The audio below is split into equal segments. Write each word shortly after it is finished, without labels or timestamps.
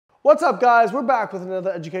What's up, guys? We're back with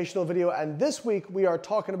another educational video, and this week we are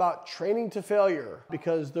talking about training to failure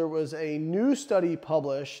because there was a new study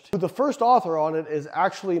published. The first author on it is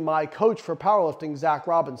actually my coach for powerlifting, Zach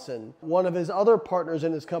Robinson. One of his other partners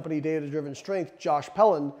in his company, Data Driven Strength, Josh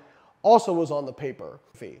Pellin, also was on the paper.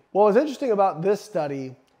 What was interesting about this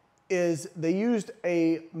study is they used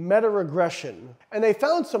a meta-regression, and they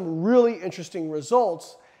found some really interesting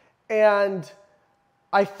results, and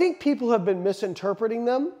I think people have been misinterpreting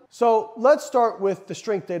them. So let's start with the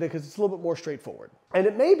strength data because it's a little bit more straightforward. And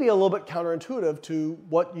it may be a little bit counterintuitive to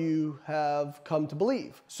what you have come to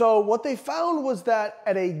believe. So what they found was that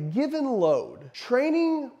at a given load,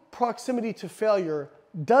 training proximity to failure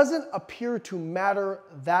doesn't appear to matter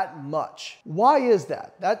that much. Why is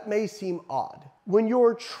that? That may seem odd. When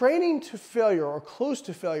you're training to failure or close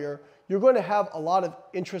to failure, you're going to have a lot of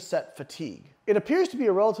intraset fatigue. It appears to be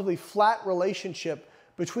a relatively flat relationship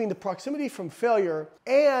between the proximity from failure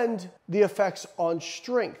and the effects on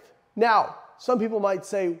strength. Now, some people might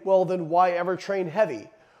say, well, then why ever train heavy?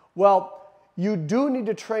 Well, you do need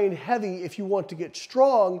to train heavy if you want to get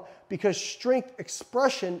strong because strength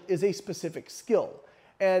expression is a specific skill.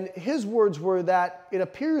 And his words were that it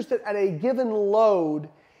appears that at a given load,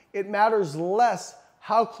 it matters less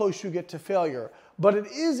how close you get to failure. But it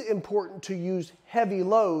is important to use heavy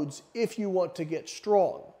loads if you want to get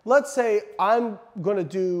strong. Let's say I'm going to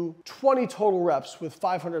do 20 total reps with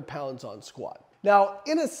 500 pounds on squat. Now,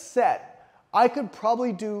 in a set, I could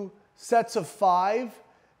probably do sets of 5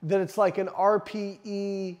 that it's like an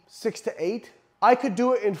RPE 6 to 8. I could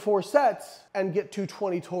do it in 4 sets and get to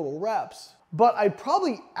 20 total reps. But I'd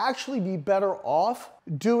probably actually be better off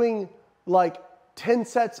doing like 10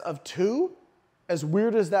 sets of 2, as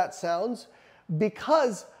weird as that sounds,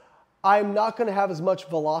 because I'm not going to have as much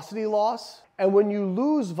velocity loss. And when you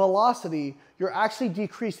lose velocity, you're actually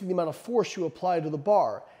decreasing the amount of force you apply to the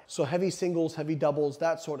bar. So heavy singles, heavy doubles,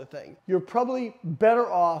 that sort of thing. You're probably better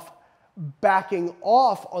off backing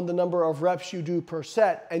off on the number of reps you do per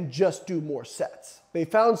set and just do more sets. They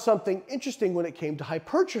found something interesting when it came to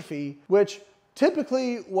hypertrophy, which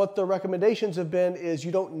typically what the recommendations have been is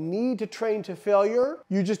you don't need to train to failure,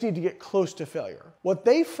 you just need to get close to failure. What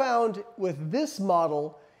they found with this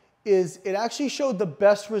model is it actually showed the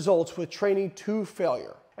best results with training to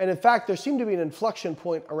failure. And in fact, there seemed to be an inflection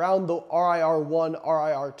point around the RIR1,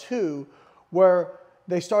 RIR2, where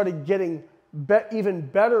they started getting even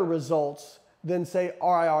better results than say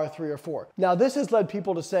RIR3 or 4. Now this has led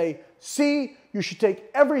people to say, see, you should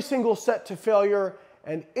take every single set to failure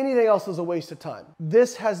and anything else is a waste of time.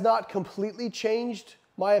 This has not completely changed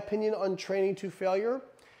my opinion on training to failure,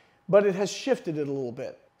 but it has shifted it a little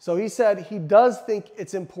bit. So he said he does think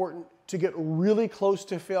it's important to get really close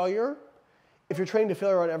to failure. If you're training to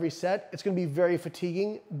failure on every set, it's going to be very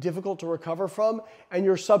fatiguing, difficult to recover from, and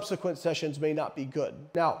your subsequent sessions may not be good.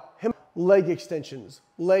 Now, leg extensions,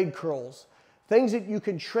 leg curls, things that you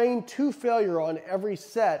can train to failure on every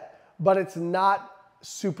set, but it's not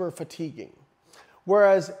super fatiguing.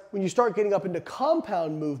 Whereas when you start getting up into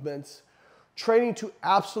compound movements, training to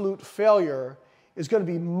absolute failure is going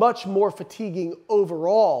to be much more fatiguing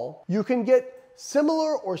overall. You can get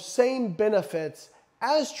similar or same benefits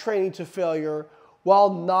as training to failure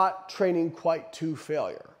while not training quite to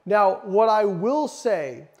failure. Now, what I will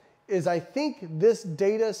say is I think this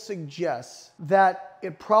data suggests that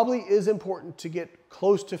it probably is important to get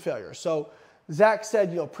close to failure. So Zach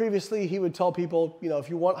said, previously he would tell people, if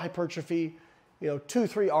you want hypertrophy,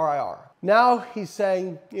 2-3 RIR. Now he's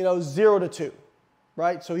saying, 0 to 2.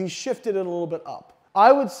 Right? So he shifted it a little bit up.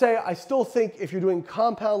 I would say I still think if you're doing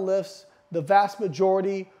compound lifts, the vast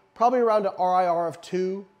majority, probably around an RIR of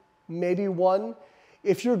 2, maybe 1.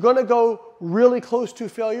 If you're going to go really close to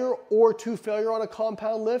failure or to failure on a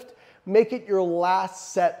compound lift, make it your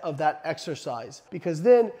last set of that exercise because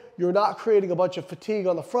then you're not creating a bunch of fatigue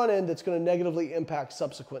on the front end that's going to negatively impact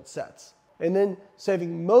subsequent sets. And then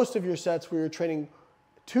saving most of your sets where you're training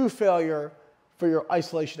to failure for your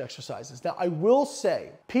isolation exercises. Now, I will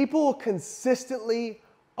say, people consistently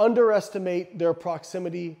underestimate their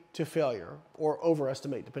proximity to failure, or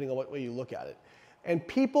overestimate, depending on what way you look at it. And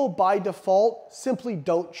people, by default, simply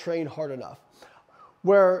don't train hard enough.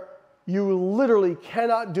 Where you literally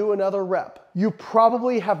cannot do another rep, you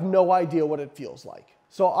probably have no idea what it feels like.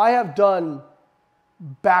 So I have done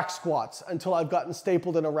back squats until I've gotten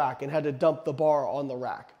stapled in a rack and had to dump the bar on the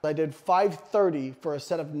rack. I did 530 for a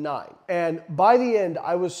set of 9. And by the end,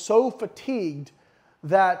 I was so fatigued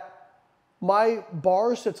that my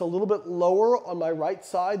bar sits a little bit lower on my right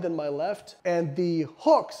side than my left. And the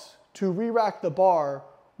hooks to re-rack the bar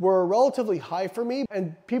were relatively high for me,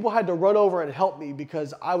 and people had to run over and help me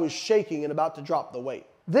because I was shaking and about to drop the weight.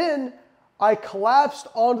 Then I collapsed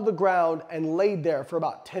onto the ground and laid there for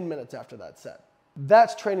about 10 minutes after that set.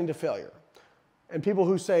 That's training to failure. And people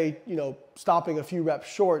who say, stopping a few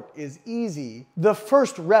reps short is easy, the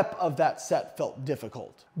first rep of that set felt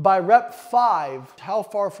difficult. By rep 5, how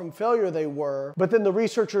far from failure they were, but then the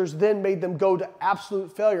researchers then made them go to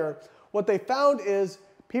absolute failure. What they found is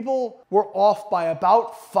people were off by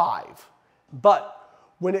about 5. But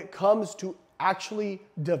when it comes to actually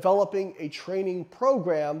developing a training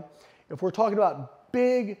program, if we're talking about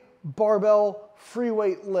big barbell free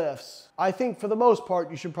weight lifts, I think for the most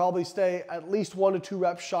part, you should probably stay at least 1 to 2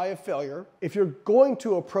 reps shy of failure. If you're going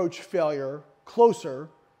to approach failure closer,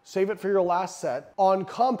 save it for your last set. On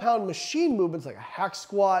compound machine movements like a hack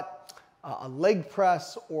squat, a leg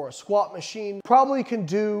press, or a squat machine, probably can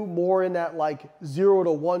do more in that like 0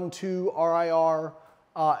 to 1, 2 RIR.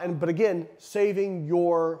 But again, saving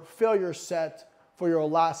your failure set for your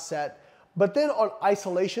last set. But then on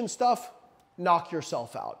isolation stuff, knock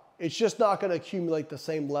yourself out. It's just not going to accumulate the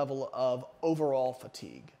same level of overall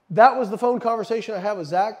fatigue. That was the phone conversation I had with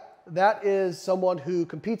Zach. That is someone who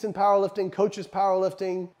competes in powerlifting, coaches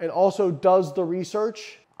powerlifting, and also does the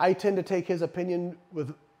research. I tend to take his opinion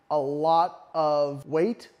with a lot of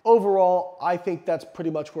weight. Overall, I think that's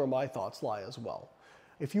pretty much where my thoughts lie as well.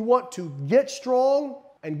 If you want to get strong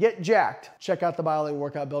and get jacked, check out the BioLink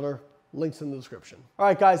Workout Builder. Links in the description. All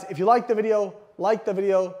right, guys, if you liked the video, like the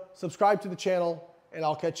video, subscribe to the channel, and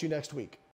I'll catch you next week.